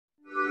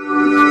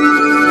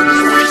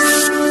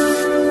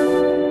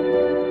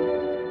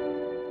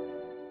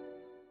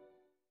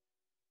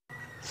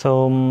សូ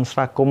មស្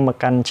វាគមន៍មក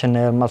កាន់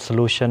Channel Mod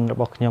Solution រ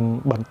បស់ខ្ញុំ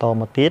បន្ត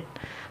មកទៀត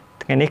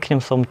ថ្ងៃនេះខ្ញុំ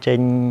សូមចេញ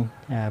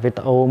វី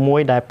ដេអូមួ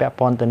យដែលពាក់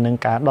ព័ន្ធទៅនឹង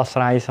ការដោះស្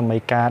រាយសមី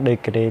ការដោយ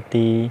ក្រេ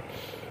ទី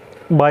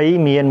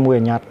3មានមួយ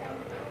អាណត្តិ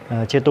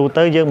ជាទូ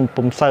ទៅយើង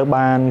ពុំសូវ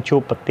បានជួ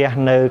បប្រទះ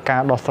នៅកា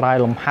រដោះស្រាយ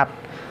លំហាត់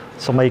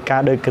សមីការ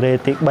ដោយក្រេ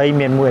ទី3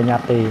មានមួយអាណ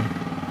ត្តិទេ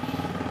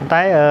ប៉ុន្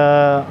តែ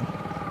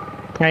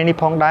ថ្ងៃនេះ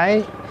ផងដែរ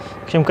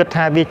ខ្ញុំគិត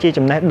ថាវាជា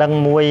ចំណេះដឹង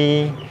មួយ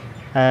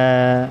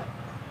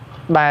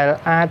ដែល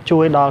អាចជួ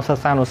យដល់សិ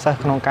ស្សានុសិស្ស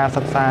ក្នុងការ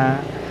សិក្សា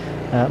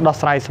ដោះ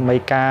ស្រាយសមី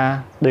ការ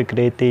ដោយក្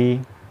រេទី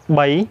3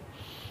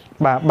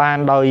បាទបាន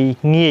ដោយ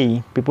ងាយ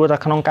ពីព្រោះថា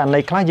ក្នុងករណី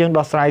ខ្លះយើង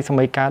ដោះស្រាយស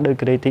មីការដោយ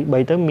ក្រេទី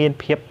3ទៅមាន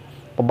ភាព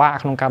ពិបាក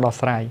ក្នុងការដោះ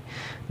ស្រាយ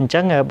អញ្ចឹ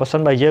ងបើសិ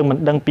នបើយើងមិន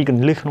ដឹងពីគ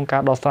ន្លឹះក្នុងកា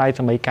រដោះស្រាយ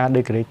សមីការ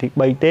ដោយក្រេទី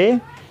3ទេ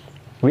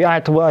វាអាច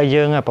ធ្វើឲ្យ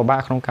យើងពិបា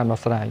កក្នុងការដោះ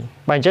ស្រាយ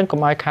បាទអញ្ចឹងកុំ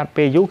ឲ្យខាត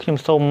ពេលយូរខ្ញុំ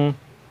សូម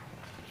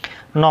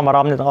នាំអារ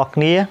ម្មណ៍អ្នកទាំងអស់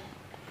គ្នា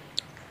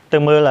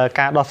ទៅមើល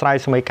ការដោះស្រាយ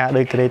សមីការ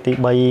ដោយក្រេទី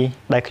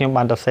3ដែលខ្ញុំ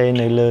បានសរសេរ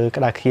នៅលើ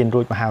ក្តារខៀន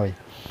រួចមកហើយ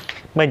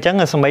បើអញ្ចឹង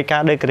សមីកា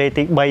រដោយក្រេ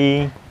ទី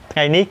3ថ្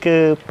ងៃនេះគឺ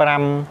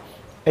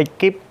5x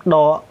គីបដ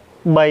ក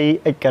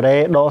 3x ការ៉េ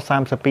ដក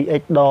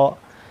 32x ដក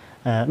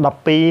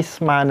 12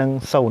ស្មើនឹង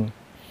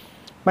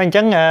0បើអញ្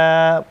ចឹង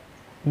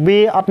វា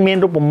អត់មាន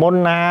រូបមន្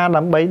តណា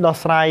ដើម្បីដោះ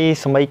ស្រាយ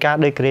សមីការ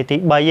ដោយក្រេទី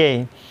3ទេ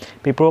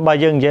ពីព្រោះបើ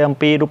យើងនិយាយអំ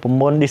ពីរូប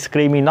មន្ត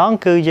discriminant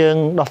គឺយើង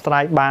ដោះស្រា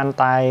យបាន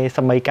តែស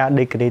មីការ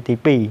ដោយក្រេទី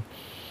2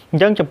អ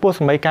ញ្ចឹងចំពោះ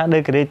សមីការដោ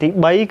យក្រេទី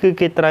3គឺ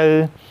គេត្រូវ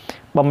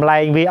បំលែ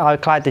ងវាឲ្យ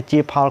คล้ายទៅជា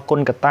ផលគុណ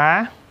កតា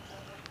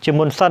ជា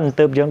មុនសិន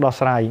ទើបយើងដោះ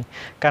ស្រាយ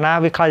កាលណា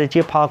វាคล้ายទៅ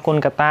ជាផលគុណ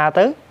កតា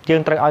ទៅយើ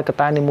ងត្រូវឲ្យក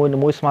តានីមួយៗ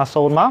ស្មើ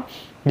0មក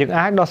យើង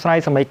អាចដោះស្រាយ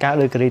សមីការ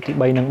ដោយក្រេទី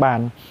3នឹងបាន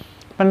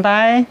ប៉ុន្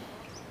តែ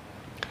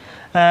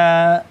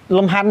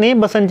លំហាត់នេះ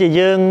បើសិនជា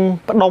យើង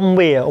ផ្ដុំ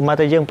វាឧមា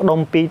ថាយើងផ្ដុំ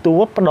2តួ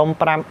ផ្ដុំ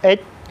 5x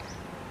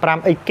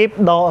គីប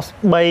ដក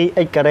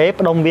 3x ការ៉េ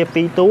ផ្ដុំវា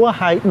2តួ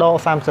ហើយដក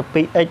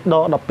 32x ដ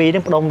ក 12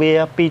នេះផ្ដុំវា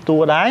2តួ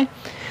ដែរ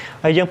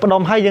ហើយយើងផ្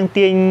ដុំហើយយើង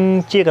ទាញ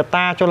ជាក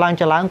តាចុះឡើង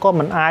ក៏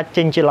មិនអាច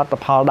ចេញជាលទ្ធ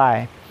ផលដែរ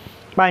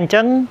បាទអញ្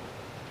ចឹង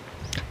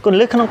គន្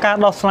លឹះក្នុងការ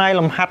ដោះស្រាយ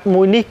លំហាត់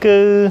មួយនេះគឺ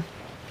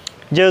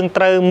យើង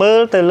ត្រូវមើ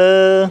លទៅលើ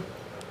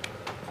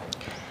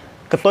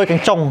កតុយក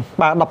ញ្ចុង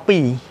បាទ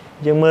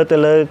12យើងមើលទៅ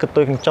លើក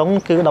តុយកញ្ចុង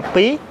គឺ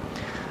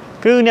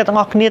12គឺអ្នកទាំង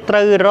អស់គ្នាត្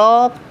រូវរ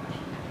ក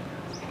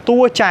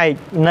តួចែក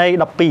នៃ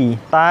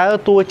12តើ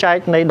តួចែក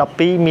នៃ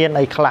12មាន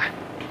អីខ្លះ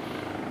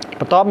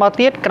បន្តមក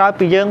ទៀតក្រោយ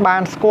ពីយើងបា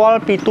នស្គាល់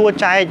ពីតួ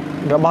ចែក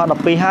របស់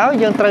12ហើយ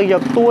យើងត្រូវយ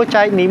កតួ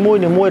ចែកនីមួ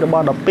យរប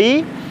ស់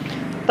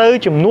12ទៅ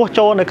ជំនួស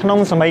ចូលនៅក្នុង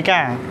សមី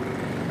ការ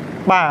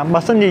បាទបើ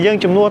សិនជាយើង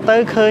ជំនួសទៅ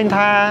ឃើញ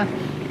ថា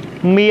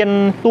មាន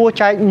តួ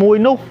ចែកមួយ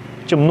នោះ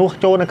ជំនួស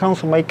ចូលនៅក្នុង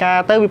សមីការ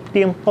ទៅវាផ្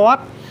ទៀងផ្ទា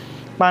ត់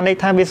បានន័យ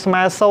ថាវាស្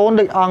មើ0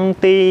ដូចអង្គ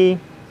ទី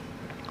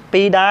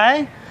2ដែរ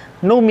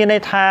នោះមានន័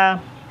យថា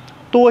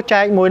តួ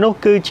ចែកមួយនោះ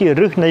គឺជា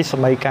ឫសនៃស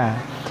មីការ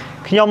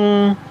ខ្ញុំ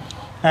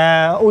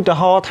ឧទា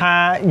ហរណ៍ថា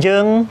យើ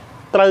ង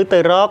ត្រូវទៅ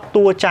រក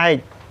តួចែក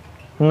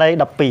នៃ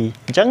12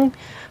អញ្ចឹង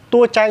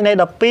តួចែកនៃ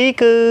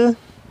12គឺ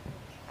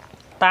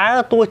តើ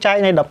តួចែក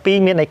នៃ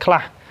12មានអីខ្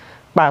លះ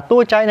បាទតួ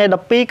ចែកនៃ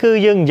12គឺ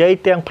យើងនិយាយ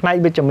ទាំងផ្នែក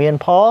វិជ្ជមាន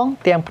ផង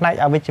ទាំងផ្នែក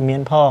អវិជ្ជមា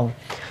នផង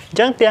អញ្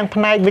ចឹងទាំង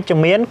ផ្នែកវិជ្ជ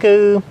មានគឺ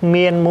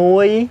មាន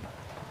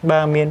1បា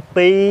ទមាន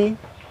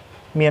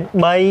2មាន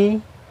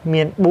3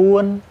មាន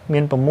4មា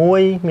ន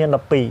6មាន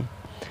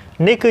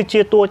12នេះគឺជា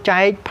តួចែ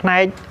កផ្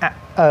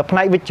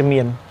នែកវិជ្ជ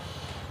មាន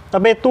តែ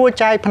ពេលតួ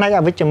ចែកផ្នែក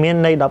អវិជ្ជមាន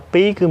នៃ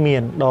12គឺមា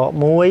នដក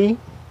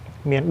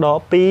1មានដក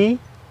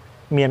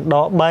2មានដ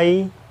ក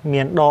3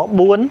មានដក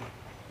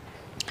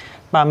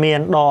4បាទមា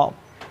នដក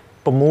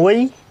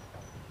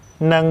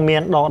6និងមា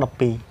នដក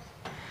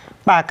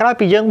12បាទក្រោយ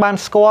ពីយើងបាន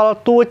ស្គាល់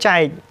តួចែ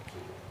ក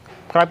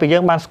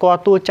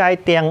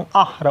ទាំងអ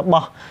ស់រប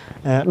ស់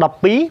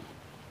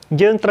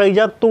12យើងត្រូវ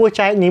យកតួ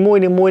ចែកនីមួយ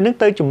នឹង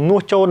ទៅជំនួស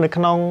ចូលនៅ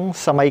ក្នុង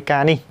សមីកា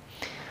រនេះ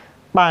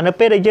បាទនៅ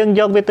ពេលដែលយើង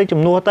យកវាទៅ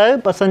ជំនួសទៅ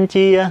បើសិន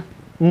ជា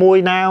មួយ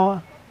ណា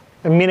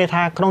មានន័យ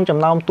ថាក្នុងចំ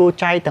ណោមតួ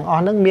ចែកទាំងអ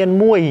ស់ហ្នឹងមាន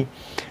មួយ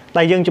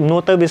ដែលយើងជំនួស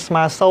ទៅវាស្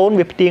មើ0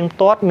វាផ្ទៀងផ្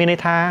ទាត់មានន័យ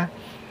ថា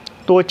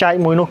តួចែក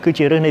មួយនោះគឺ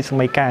ជាឫសនៃស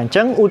មីការអញ្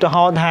ចឹងឧទាហ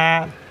រណ៍ថា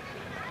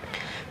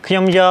ខ្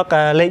ញុំយក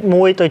លេខ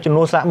1ទៅជំ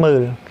នួសសាកមើ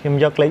លខ្ញុំ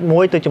យកលេខ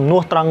1ទៅជំនួ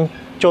សត្រង់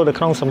ចូលទៅ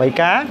ក្នុងសមី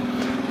ការ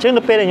អញ្ចឹង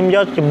នៅពេលដែលខ្ញុំយ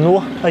ក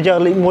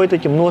លេខ1ទៅ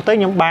ជំនួសទៅ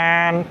ខ្ញុំបា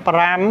ន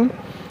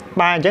5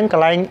បាទអញ្ចឹងក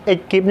ន្លែង x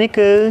គីបនេះ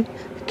គឺ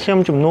ខ្ញុំ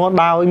ជំនួស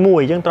ដោយ1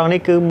អញ្ចឹងត្រង់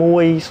នេះគឺ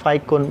1ស្វ័យ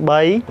គុណ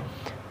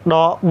3ដ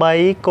ក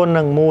3គុណ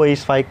នឹង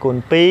1ស្វ័យគុណ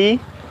2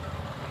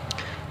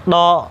ដ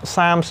ក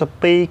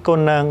32គុណ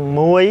នឹង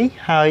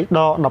1ហើយ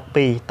ដក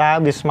12តើ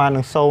វាស្មើនឹ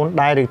ង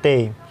0ដែរឬទេ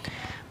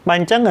បាទ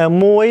អញ្ចឹង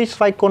1ស្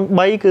វ័យគុណ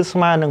3គឺស្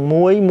មើនឹង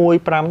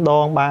1 5ដ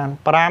ងបាន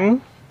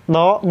5ដ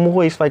ក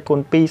1ស្វ័យគុណ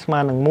2ស្មើ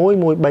នឹង1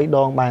 3ដ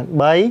ងបាន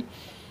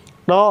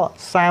3ដក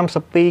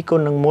32គុ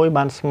ណនឹង1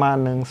បានស្មើ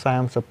នឹង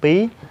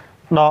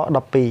32ដក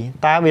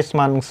12តើវាស្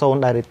មើនឹង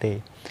0ដែរឬទេ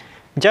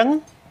អញ្ចឹង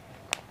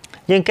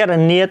យើងគណ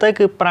នាទៅ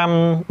គឺ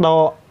5ដ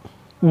ក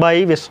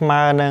3វាស្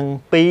មើនឹង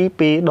2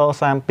 2ដក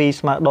32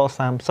ស្មើដក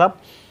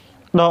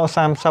30 đo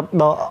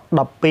 30 đo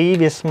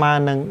 12 វាស្មើ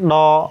នឹងដ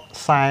ក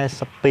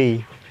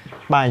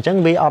 42 បាទអញ្ចឹង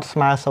វាអត់ស្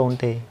មើ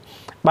0ទេ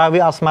បើវា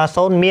អត់ស្មើ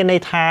0មានន័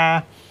យថា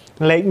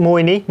លេខ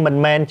1នេះមិន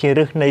មែនជា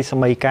រឹសនៃស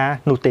មីការ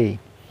នោះទេ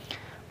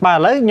បាទឥ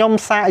ឡូវខ្ញុំ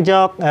សាកយ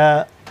ក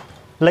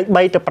លេខ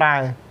3ទៅប្រើ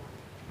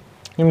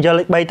ខ្ញុំយក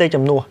លេខ3ទៅ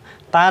ចំនួន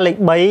តើលេខ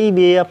3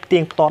វាផ្ទៀ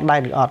ងផ្ទាត់ដែរ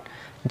ឬអត់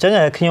អញ្ចឹង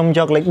ខ្ញុំយ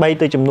កលេខ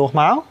3ទៅចំនួន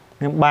មក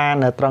ខ្ញុំបាន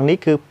ត្រង់នេះ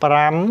គឺ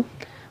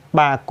5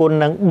បាទគុណ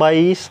នឹង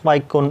3ស្វ័យ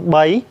គុណ3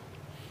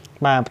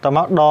បាទបន្តម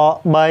កដក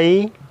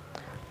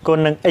3គុណ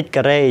នឹង x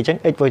ការ៉េអញ្ចឹង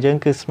x របស់យើង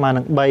គឺស្មើ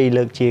នឹង3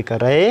លើកជាកា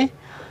រ៉េ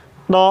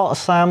ដក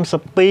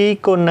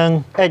32គុណនឹង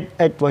x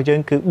របស់យើ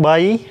ងគឺ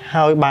3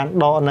ហើយបាន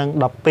ដកនឹង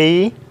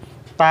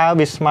12តើ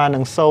វាស្មើនឹ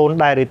ង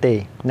0ដែរឬទេ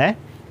ណា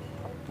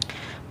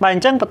បាទអ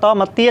ញ្ចឹងបន្ត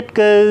មកទៀត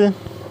គឺ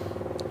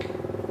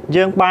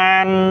យើងបា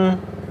ន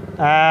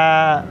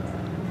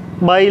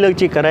3លើក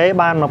ជាការ៉េ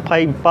បាន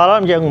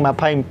27យើង27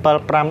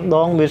 5ដ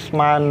ងវាស្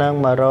មើនឹង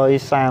135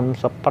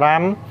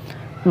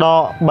ដ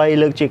ក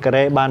3លើកជាកា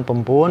រ៉េបាន9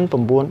 9 3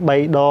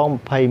ដង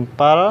27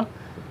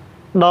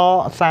ដក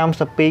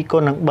32គុ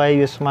ណនឹង3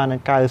វាស្មើនឹង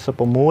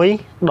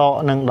96ដក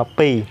នឹង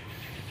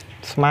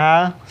12ស្មើ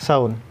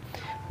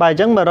0បាទអញ្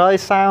ចឹង135ដក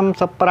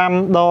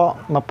27ដ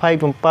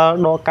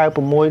ក96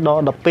ដក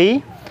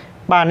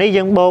12បាទនេះ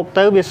យើងបូក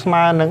ទៅវាស្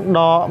មើនឹងដ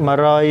ក135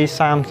អ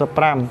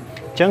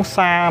ញ្ចឹង135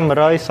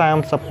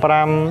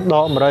ដ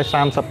ក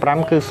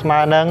135គឺស្មើ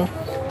នឹង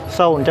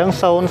0អញ្ចឹង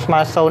0ស្មើ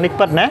0នេះ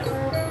ពិតណា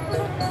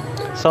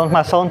0ស្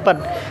មើ0ពិត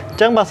អញ្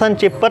ចឹងបើសិន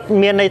ជាពិត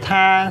មានន័យ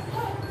ថា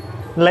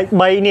លេខ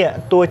3នេះ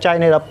តួចែក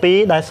នៃ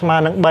12ដែលស្មើ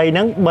នឹង3ហ្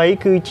នឹង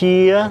3គឺជា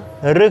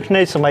រឹស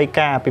នៃសមី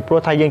ការពីព្រោះ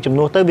ថាយើងចំ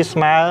នួនទៅវាស្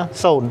មើ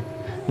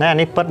0ណាអា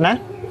នេះពិតណា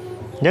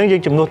អញ្ចឹងយើ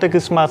ងចំនួនទៅគឺ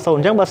ស្មើ0អ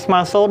ញ្ចឹងបើស្មើ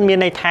0មាន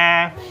ន័យថា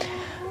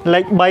លេ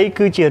ខ3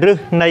គឺជារឹស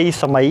នៃ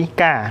សមី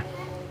ការ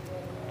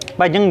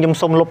បាទអញ្ចឹងខ្ញុំ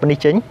សុំលុបនេះ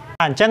ចេញ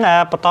អញ្ចឹង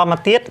បន្តមក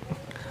ទៀត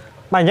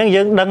បាទអញ្ចឹង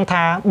យើងដឹង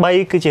ថា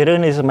3គឺជារឹស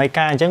នៃសមី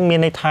ការអញ្ចឹងមាន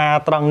ន័យថា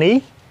ត្រង់នេះ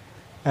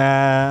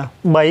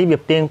3វា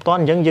ផ្ទៀងផ្ទាត់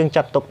អញ្ចឹងយើង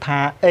ចាត់ទុកថា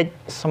x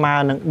ស្មើ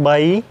នឹង3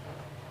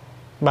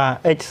បាទ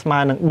x ស្មើ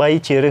នឹង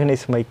3ជារឹសនៃ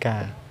សមីកា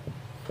រ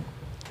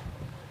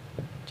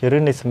ជារឹ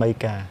សនៃសមី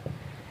ការ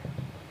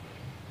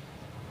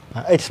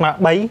x ស្មើ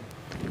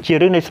3ជា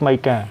រឹសនៃសមី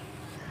ការ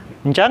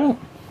អញ្ចឹង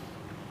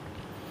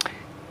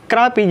ក្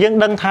រោយពីយើង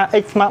ដឹងថា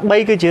x ស្មើ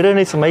3គឺជារឹស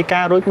នៃសមីកា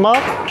ររួចមក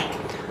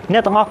អ្ន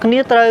កទាំងអស់គ្នា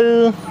ត្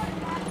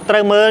រូ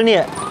វមើល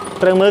នេះ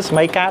ត្រូវមើលស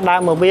មីការដើ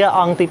មមកវា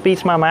អង្គទី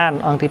2ស្មើប៉ុន្មា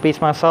នអង្គទី2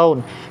ស្មើ0អ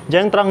ញ្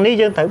ចឹងត្រង់នេះ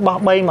យើងត្រូវបោះ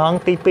3មកអ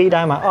ង្គទី2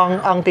ដែរមក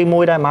អង្គទី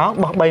1ដែរមក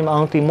បោះ3មកអ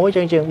ង្គទី1អញ្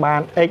ចឹងយើងបា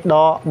ន x ដ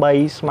ក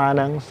3ស្មើ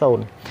នឹង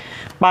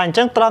0បាទអញ្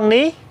ចឹងត្រង់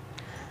នេះ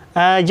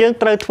យើង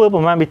ត្រូវធ្វើប្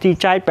រមាណវិធី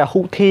ចែកពហុ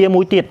ធាតុ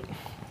មួយទៀត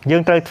យើ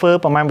ងត្រូវធ្វើ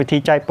ប្រមាណវិធី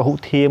ចែកពហុ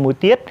ធាតុមួយ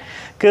ទៀត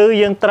គឺ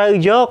យើងត្រូវ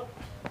យក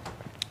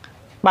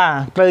បាទ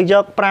ត្រូវយ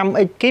ក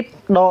 5x គីប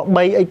ដក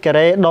 3x កា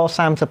រ៉េដក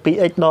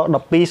 32x ដក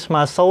 12ស្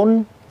មើ0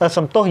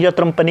សំទោសយក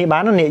ត្រឹមប៉ុណ្នេះបា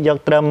ននេះយក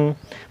ត្រឹម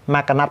ម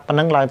កកណាត់ប៉ុណ្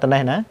ណឹងឡើងទៅ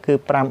នេះណាគឺ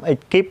 5x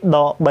គីបដ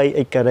ក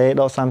 3x ការ៉េ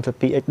ដក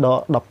 32x ដក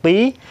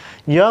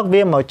 12យក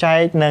វាមកចែក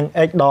នឹង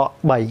x ដក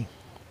 3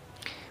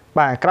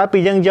បាទក្រោយពី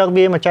យើងយក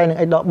វាមកចែកនឹង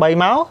x ដក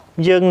 3មក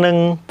យើងនឹង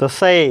សរ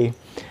សេរ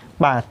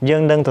បាទយើ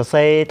ងនឹងសរ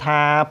សេរថា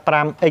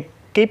 5x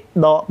គីប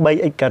ដក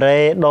 3x ការ៉េ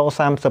ដក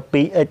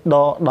 32x ដ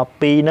ក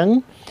 12ហ្នឹង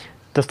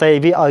សរសេរ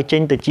វាឲ្យចេ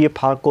ញទៅជាផ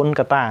លគុណ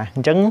កតាអ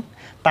ញ្ចឹង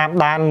តាម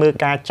ដានមើល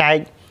ការចែក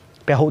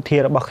ពហុធា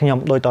តុរបស់ខ្ញុំ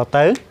ដូចត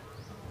ទៅ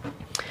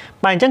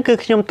បាទអញ្ចឹងគឺ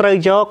ខ្ញុំត្រូវ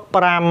យក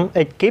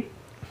 5x គីប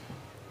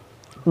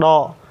ដ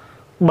ក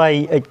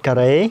 3x កា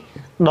រ៉េ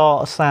ដក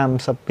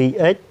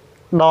 32x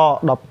ដក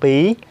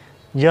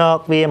 12យក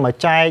វាមក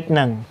ចែក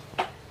នឹង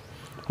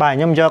បាទ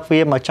ខ្ញុំយកវា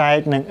មកចែក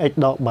នឹង x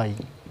ដក 3បាទ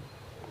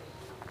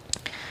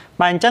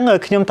អញ្ចឹង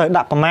ខ្ញុំត្រូវ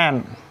ដាក់ប្រមាណ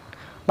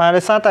បាទ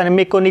ដោយសារតែ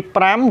មានគុណនេះ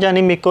5យ៉ាង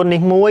នេះមានគុណ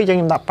នេះ1អញ្ចឹង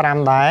ខ្ញុំដាក់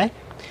5ដែរ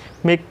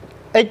មាន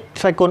x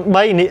ស្វ័យគុណ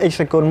3នេះ x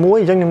ស្វ័យគុណ1អ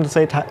ញ្ចឹងខ្ញុំសរ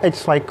សេរថា x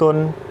ស្វ័យគុណ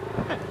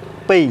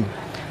2អ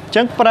ញ្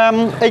ចឹង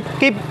 5x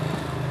គីប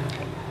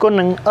គុណ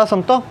នឹង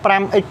សំទោស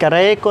 5x កា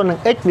រ៉េគុណនឹង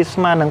x វា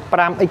ស្មើនឹង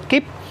 5x គី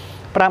ប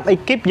 5x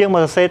គីបយើងមក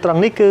សរសេរត្រ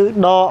ង់នេះគឺ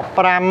ដក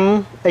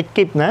 5x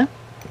គីបណា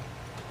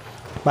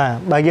បាទ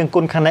បើយើង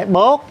គុណខាងនេះ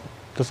បូក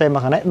សរសេរម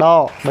កខាងនេះដ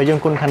កបើយើង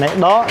គុណខាងនេះ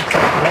ដកខា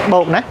ងនេះ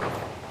បូកណា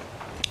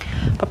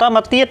បន្តម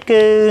កទៀត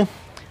គឺ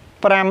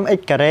 5x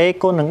ការ៉េ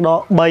គុណនឹងដ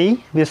ក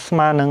 3វាស្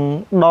មើនឹង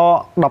ដ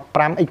ក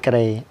 15x កា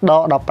រ៉េដ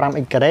ក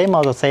 15x ការ៉េម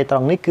កសរសេរត្រ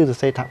ង់នេះគឺសរ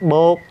សេរថា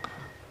បូក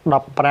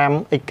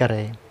 15x កា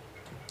រ៉េ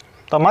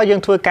តោះមកយើ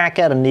ងធ្វើការក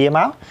ណនាម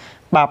ក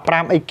បាទ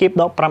 5x គីប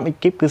ដក 5x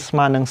គីបគឺស្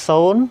មើនឹង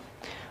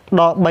0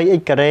ដក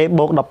 3x ការ៉េ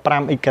បូក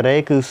 15x ការ៉េ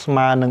គឺស្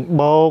មើនឹង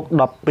បូក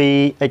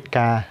 12x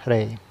កា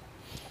រ៉េ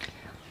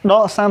ដ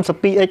ក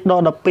 32x ដក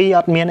 12អ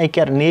ត់មានអីក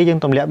ណនាយើង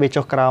ទម្លាក់វា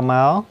ចុះក្រោមម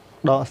ក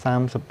ដក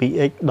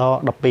 32x ដក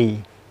 12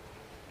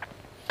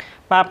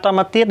បាទបន្តម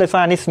កទៀតដោយ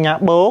សារនេះសញ្ញា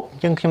បូក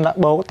ខ្ញុំដាក់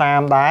បូកតា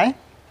មដែរ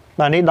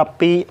បាទនេះ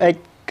 12x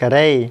កា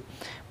រ៉េ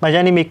បាទ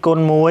យ៉ាងនេះមានគុណ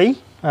1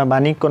បា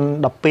ទនេះគុណ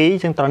12អ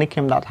ញ្ចឹងត្រង់នេះខ្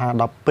ញុំដាក់ថា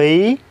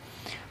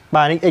12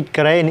បាទនេះ x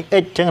ការ៉េនេះ x អ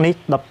ញ្ចឹងនេះ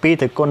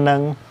12ទៅគុណនឹ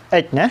ង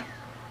x ណា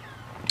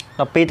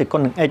12ទៅគុ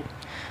ណនឹង x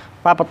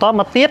បាទបន្ត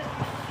មកទៀត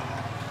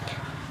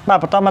បាទ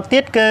បន្តមកទៀ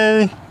តគឺ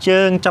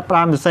យើងចាប់ផ្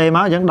ដើមសរសេរម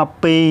កអញ្ចឹង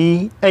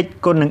 12x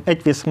គុណនឹង x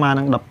វាស្មើ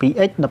នឹង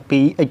 12x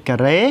 12x កា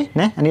រ៉េ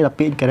ណាអានេះ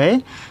 12x ការ៉េ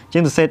អញ្ចឹ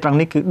ងសរសេរត្រង់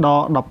នេះគឺដ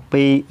ក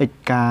 12x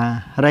កា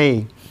រ៉េ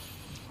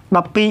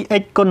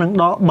 12x គុណនឹង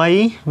ដក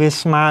 3 វា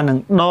ស្មើនឹង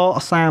ដក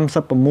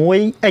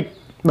 36x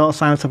ដក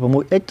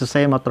 36x សរ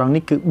សេរមកត្រង់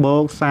នេះគឺបូ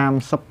ក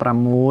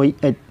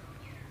 36x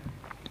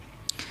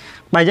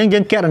បាទអញ្ចឹងយើ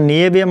ងគណ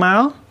នាវាម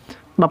ក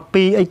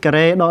 12x កា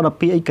រ៉េដក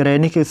 12x ការ៉េ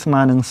នេះគឺស្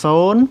មើនឹង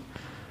 0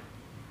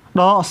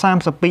 ដក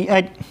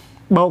 32x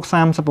បូក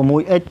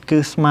 36x គឺ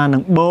ស្មើនឹ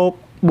ងបូក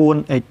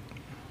 4x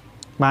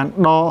បាន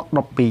ដក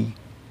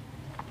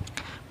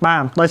 12 បា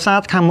ទដោយសារ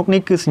ខាងមុខ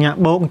នេះគឺសញ្ញា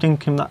បូកអញ្ចឹង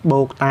ខ្ញុំដាក់បូ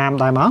កតាម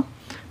ដែរមក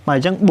បាទអ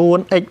ញ្ចឹង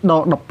 4x ដ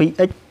ក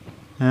 12x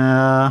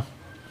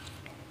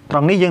ត្រ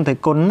ង់នេះយើងត្រូវ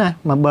គុណណា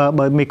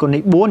បើមានគុណ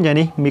នេះ4យ៉ាង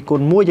នេះមានគុ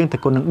ណ1យើងត្រូ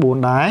វគុណនឹង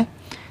4ដែរ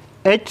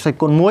x ស្វ័យ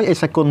គុណ1 x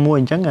ស្វ័យគុណ1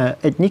អញ្ចឹង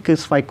x នេះគឺ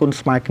ស្វ័យគុណ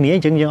ស្មើគ្នាអ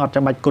ញ្ចឹងយើងអត់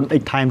ចាំបាច់គុណ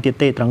x ថែមទៀត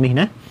ទេត្រង់នេះ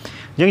ណា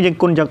អញ្ចឹងយើង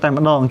គុណយកតែ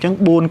ម្ដងអញ្ចឹង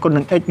4គុណ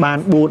នឹង x បាន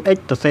 4x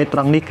សរសេរត្រ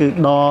ង់នេះគឺ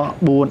ដក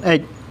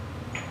 4x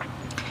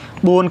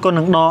 4គុណ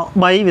នឹងដក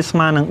 3 វាស្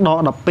មើនឹងដក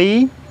 12 ដក 12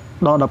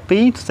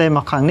 សរសេរម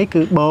កខាងនេះ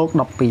គឺបូក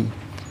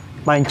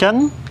 12 បាទអញ្ចឹង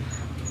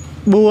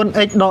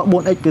 4x ដក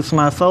 4x គឺស្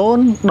មើ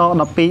0ដក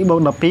 12 បូក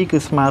 12 គឺ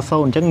ស្មើ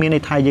0អញ្ចឹងមានន័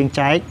យថាយើង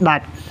ចែកដា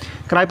ច់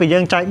ក្រោយពីយើ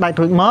ងចែកដាច់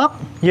រួចមក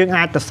យើង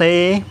អាចសរសេរ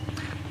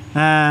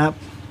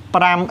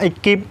5x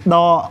គីបដ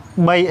ក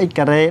 3x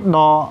ការ៉េដ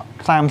ក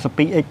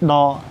 32x ដ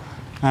ក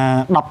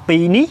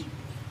 12 នេះ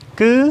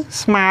គឺ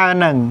ស្មើ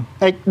នឹង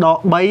x ដក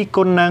 3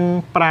 គុណនឹង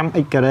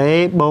 5x ការ៉េ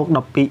បូក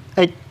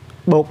 12x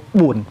បូក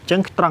 4 អញ្ចឹ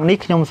ងត្រង់នេះ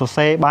ខ្ញុំសរ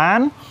សេរបា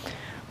ន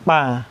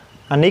បាទ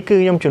អានេះគឺ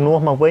ខ្ញុំជំនួស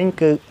មកវិញ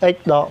គឺ x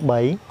ដក 3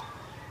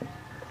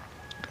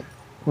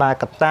 បាទ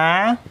កតា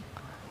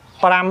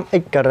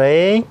 5x ការ៉េ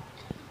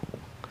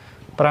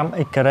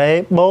 5x ការ៉េ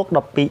បូក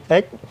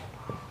 12x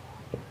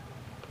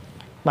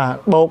បាទ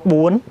បូក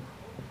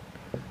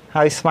 4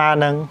 ហើយស្មើ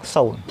នឹង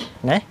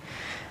0ណា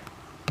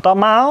ត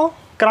មក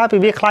ក្រោយពី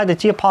វាខ្លាយទៅ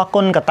ជាផល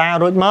គុណកតា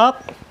រួចមក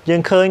យើ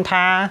ងឃើញ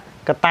ថា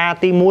កតា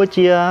ទី1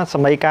ជាស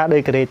មីការដោ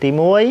យការ៉េទី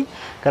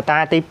1កតា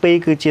ទី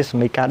2គឺជាស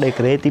មីការដោយ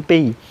ការ៉េទី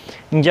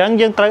2អញ្ចឹង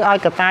យើងត្រូវឲ្យ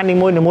កតានី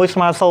មួយៗស្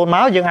មើ0ម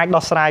កយើងអាច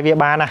ដោះស្រាយវា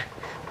បានណា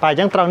បាទអញ្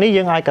ចឹងត្រង់នេះ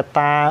យើងឲ្យក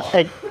តា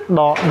x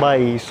ដក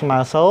 3 ស្មើ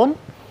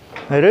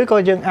0ឬក៏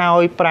យើងឲ្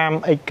យ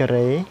 5x កា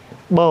រ៉េ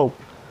បូក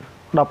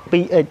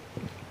 12x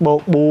បូ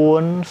ក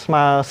 4 ស្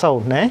មើ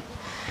0ណា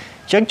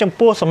អញ្ចឹងចំ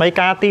ពោះសមី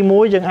ការទី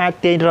1យើងអាច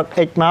ទាញរក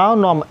x មក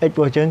នាំ x រប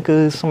ស់យើងគឺ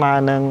ស្មើ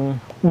នឹង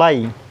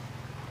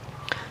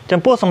3ចំ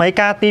ពោះសមី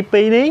ការទី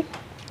2នេះ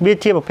វា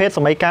ជាប្រភេទស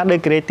មីការដោយ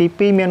ការ៉េទី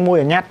2មានមួយ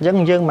អញ្ញត្តិអញ្ចឹង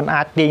យើងមិន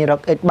អាចទាញរក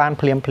x បាន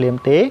ភ្លាម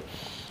ទេ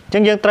អញ្ចឹ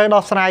ងយើងត្រូវ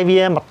ដោះស្រាយ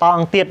វាម្តង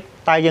ទៀត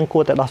តែយើងគួ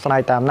រតែដោះស្រា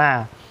យតាមណាអ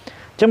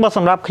ញ្ចឹងបើស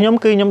ម្រាប់ខ្ញុំ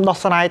គឺខ្ញុំដោះ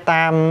ស្រាយ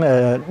តាម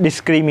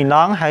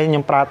discriminant ហើយខ្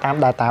ញុំប្រើតាម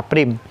data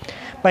prim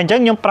បើអញ្ចឹង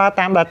ខ្ញុំប្រើ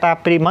តាម data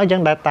prim មកអញ្ចឹ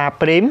ង data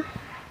prim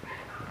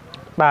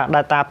បាទ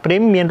data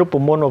prim មានរូប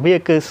មន្តរបស់វា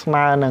គឺស្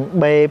មើនឹង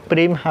b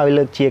prim ហើយ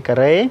លើកជាកា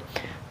រ៉េ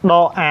ដ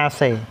ក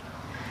ac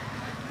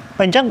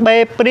អញ្ចឹង b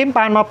prim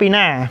បានមកពី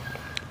ណា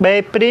b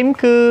prim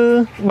គឺ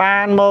បា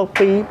នមក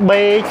ពី b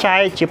ចែ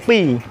កជា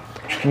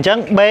2អញ្ចឹង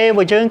b រប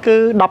ស់យើងគឺ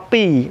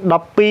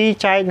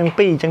12ចែកនឹង2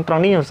អញ្ចឹងត្រ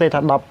ង់នេះខ្ញុំសរសេរថា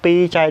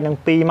12ចែកនឹង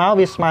2មក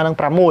វាស្មើនឹង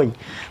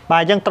6បា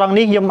ទអញ្ចឹងត្រង់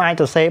នេះខ្ញុំអាច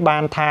សរសេរបា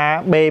នថា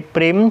b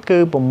prim គឺ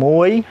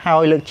6ហើ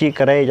យលើកជា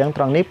ការ៉េអញ្ចឹង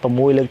ត្រង់នេះ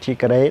6លើកជា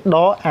ការ៉េដ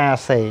ក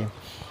ac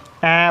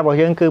a របស់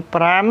យើងគឺ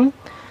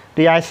5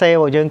រីឯ c រ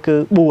បស់យើងគឺ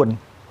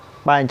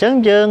4បាទអញ្ចឹង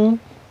យើង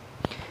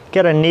គ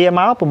ណនា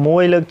មក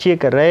6លើកជា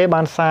ការ៉េ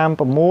បាន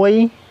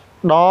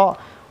36ដក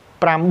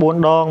5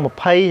 4ដង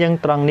20អញ្ចឹង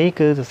ត្រង់នេះ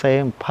គឺសរសេរ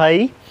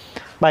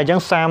20បាទអញ្ចឹង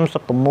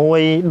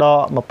36ដ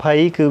ក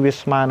20គឺវា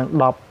ស្មើនឹង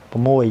16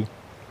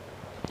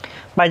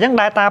បាទអញ្ចឹង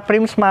data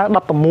prim ស្មើ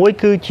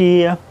16គឺជា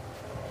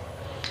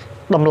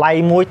តម្លៃ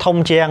មួយធំ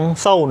ជាង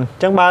0អ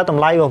ញ្ចឹងបើត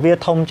ម្លៃរបស់វា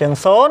ធំជាង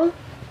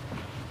0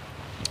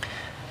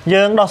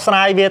យើងដោះស្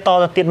រាយវាតទៅ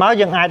ទៀតមក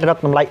យើងអាចរក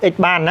តម្លៃ x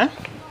បានណា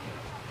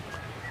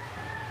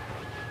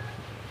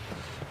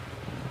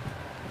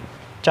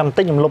ចាំ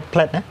តិចខ្ញុំលុបផ្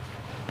លេតណា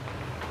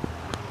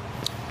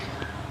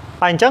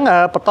បាទអញ្ចឹង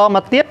បន្តម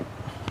កទៀត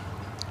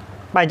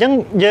បាទអញ្ចឹង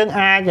យើង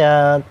អាច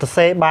សរ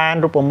សេរបាន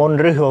រូបមន្ត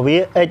រឹសរបស់វា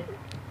x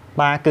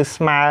បាទគឺ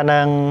ស្មើ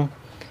នឹង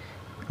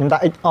ខ្ញុំដា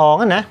ក់ x អង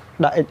ណា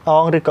ដាក់ x អ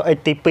ងឬក៏ x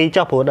ទី2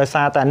ចុះព្រោះដោយ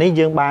សារតែនេះ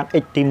យើងបាន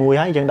x ទី1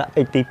ហើយយើងដាក់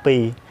x ទី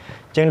2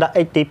ចឹងដាក់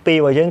x ទី2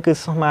របស់យើងគឺ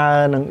ស្មើ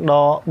នឹងដ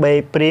ក b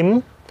prim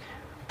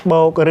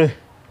បូករឹស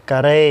កា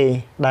រ៉េ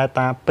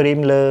data prim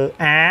លើ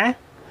a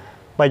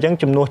បើយើង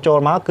ចំនួនចូល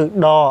មកគឺ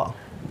ដក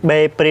b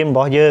prim រប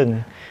ស់យើង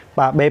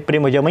បាទ b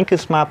prim របស់យើងវិញគឺ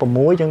ស្មើ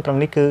6ចឹងត្រង់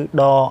នេះគឺ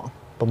ដក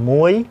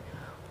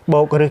6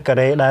បូករឹសកា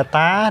រ៉េ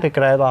data ឬ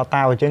ការ៉េ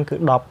data របស់យើងគឺ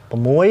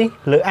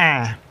16លើ a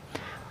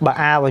បើ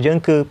a របស់យើង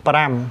គឺ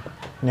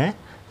5ណា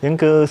អញ្ចឹង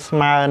គឺស្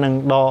មើនឹង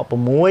ដក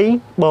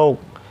6បូក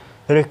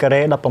ឬកា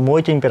រ៉េ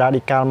16ចេញពីរ៉ា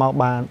ឌីកាល់មក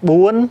បាន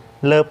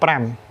4លើ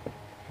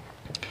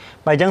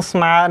5បាទអញ្ចឹងស្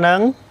មើនឹង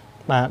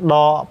បាទដ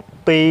ក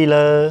2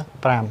លើ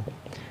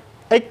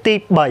5 x ទី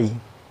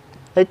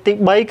3 x ទី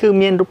3គឺ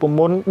មានរូប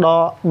មន្តដ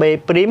ក b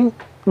prim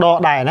ដក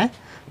ដែរណា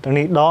ទាំង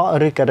នេះដក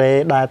ឬការ៉េ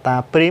delta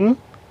prim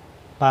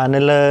បាទនៅ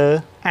លើ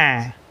a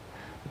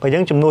បើយើ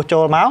ងចំនួនចូ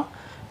លមក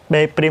b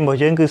prim របស់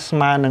យើងគឺស្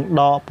មើនឹង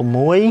ដក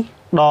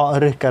 6 ដក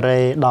ឬការ៉េ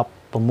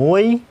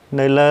 16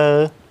 នៅលើ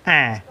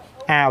a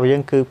របស់យើ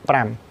ងគឺ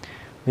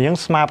 5 យើង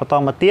ស្មើបន្ត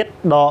មកទៀត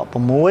ដក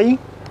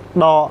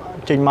 6 ដក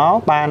ចេញមក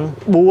បាន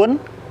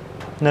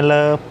 4 នៅ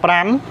លើ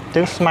 5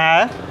 យើងស្មើ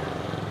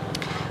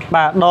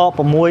បាទដក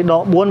 6 ដ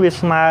ក 4 វា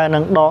ស្មើនឹ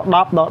ងដក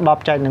 10 ដក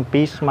 10 ចែកនឹង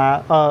 2 ស្មើ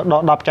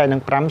ដក 10 ចែកនឹ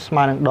ង 5 ស្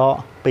មើនឹងដក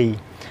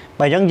 2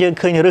 បើអញ្ចឹងយើង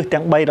ឃើញរឹស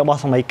ទាំង 3 របស់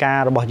សមីការ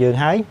របស់យើង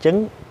ហើយអញ្ចឹង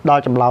ដ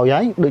ល់ចម្លើយហើ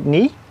យដូច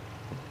នេះ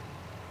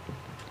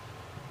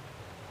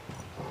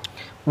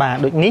បាទ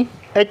ដូចនេះ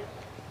x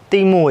ទី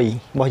 1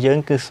 របស់យើង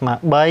គឺស្មើ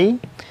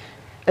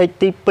 3 x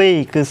ទី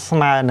 2 គឺស្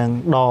មើនឹង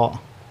ដក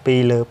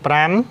 2 លើ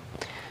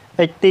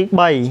 5 x ទី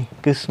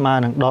 3 គឺស្មើ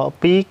នឹងដក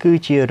 2 គឺ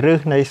ជារឹ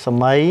សនៃស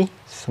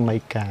មី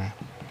ការ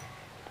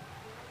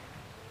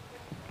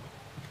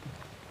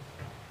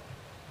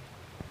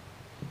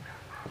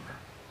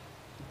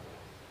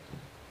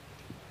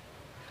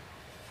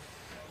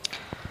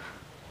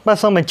បាទ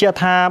សូមបញ្ជាក់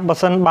ថាបើ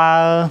សិនបើ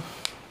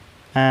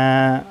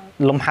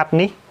លំហាត់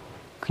នេះ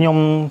ខ្ញុំ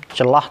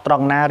ច្រឡោះត្រ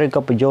ង់ណាឬ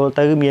ក៏បញ្យល់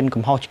ទៅមាន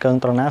កំហុសឆ្គង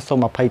ត្រង់ណាសូម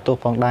អភ័យទោស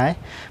ផងដែរ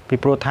ពី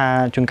ព្រោះថា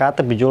ជួនកាល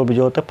ទៅបញ្យ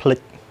ល់ទៅភ្លេច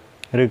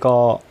ឬក៏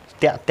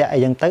តាក់អី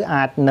ចឹងទៅ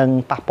អាចនឹង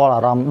ប៉ះពាល់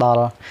អារម្មណ៍ដ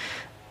ល់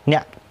អ្ន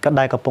កក៏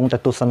ដែលកំពុងតែ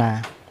ទស្សនា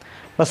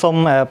បាទសូម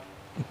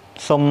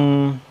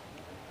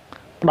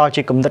ផ្ដល់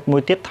ជាគំនិតមួ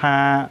យទៀតថា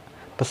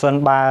បើសិន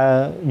បើ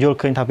យល់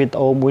ឃើញថាវីដេ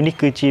អូមួយនេះ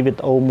គឺជាវីដេ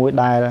អូមួយ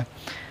ដែល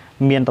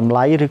មានតម្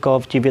លៃឬក៏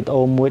ជាវីដេ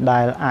អូមួយដែ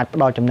លអាចផ្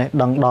ដល់ចំណេះ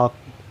ដឹងដល់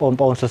បង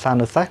ប្អូនសិស្សា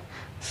នុសិស្ស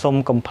សូម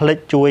កុំភ្លេច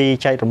ជួយ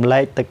ចែករំលែ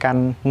កទៅកា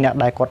ន់អ្នក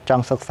ដែលគាត់ច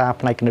ង់សិក្សា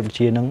ផ្នែកគណិតវិទ្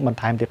យានឹងបន្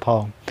ថែមទៀតផ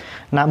ង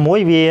ណាមួយ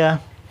វា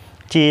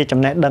ជាចំ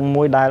ណេះដឹង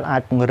មួយដែលអា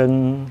ចពង្រឹង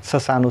សិ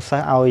ស្សានុសិ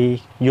ស្សឲ្យ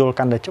យល់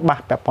កាន់តែច្បា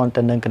ស់ពាក់ព័ន្ធ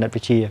ទៅនឹងគណិត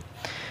វិទ្យា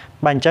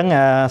បាទអញ្ចឹង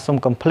សូម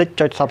កុំភ្លេច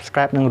ចុច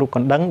Subscribe និងរូបក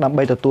ណ្ដឹងដើម្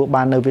បីទទួល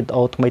បាននៅវីដេ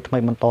អូថ្មី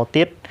ៗបន្ត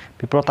ទៀត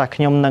ពីព្រោះថា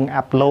ខ្ញុំនឹង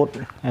អាប់ឡូត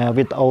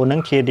វីដេអូនឹង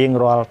ជារៀង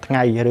រាល់ថ្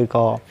ងៃឬ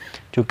ក៏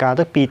ជួនកាល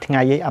ទៅ2ថ្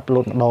ងៃឯងអាប់ឡូ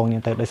តម្ដងអញ្ចឹ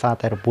ងទៅដោយសារ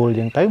តែរពលអញ្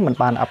ចឹងទៅមិន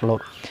បានអាប់ឡូត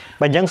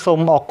បាទអញ្ចឹងសូម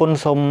អរគុណ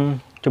សូម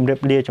ជម្រាប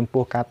លាចំ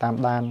ពោះការតាម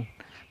ដាន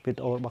វីដេ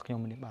អូរបស់ខ្ញុំ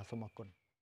នេះបាទសូមអរគុណ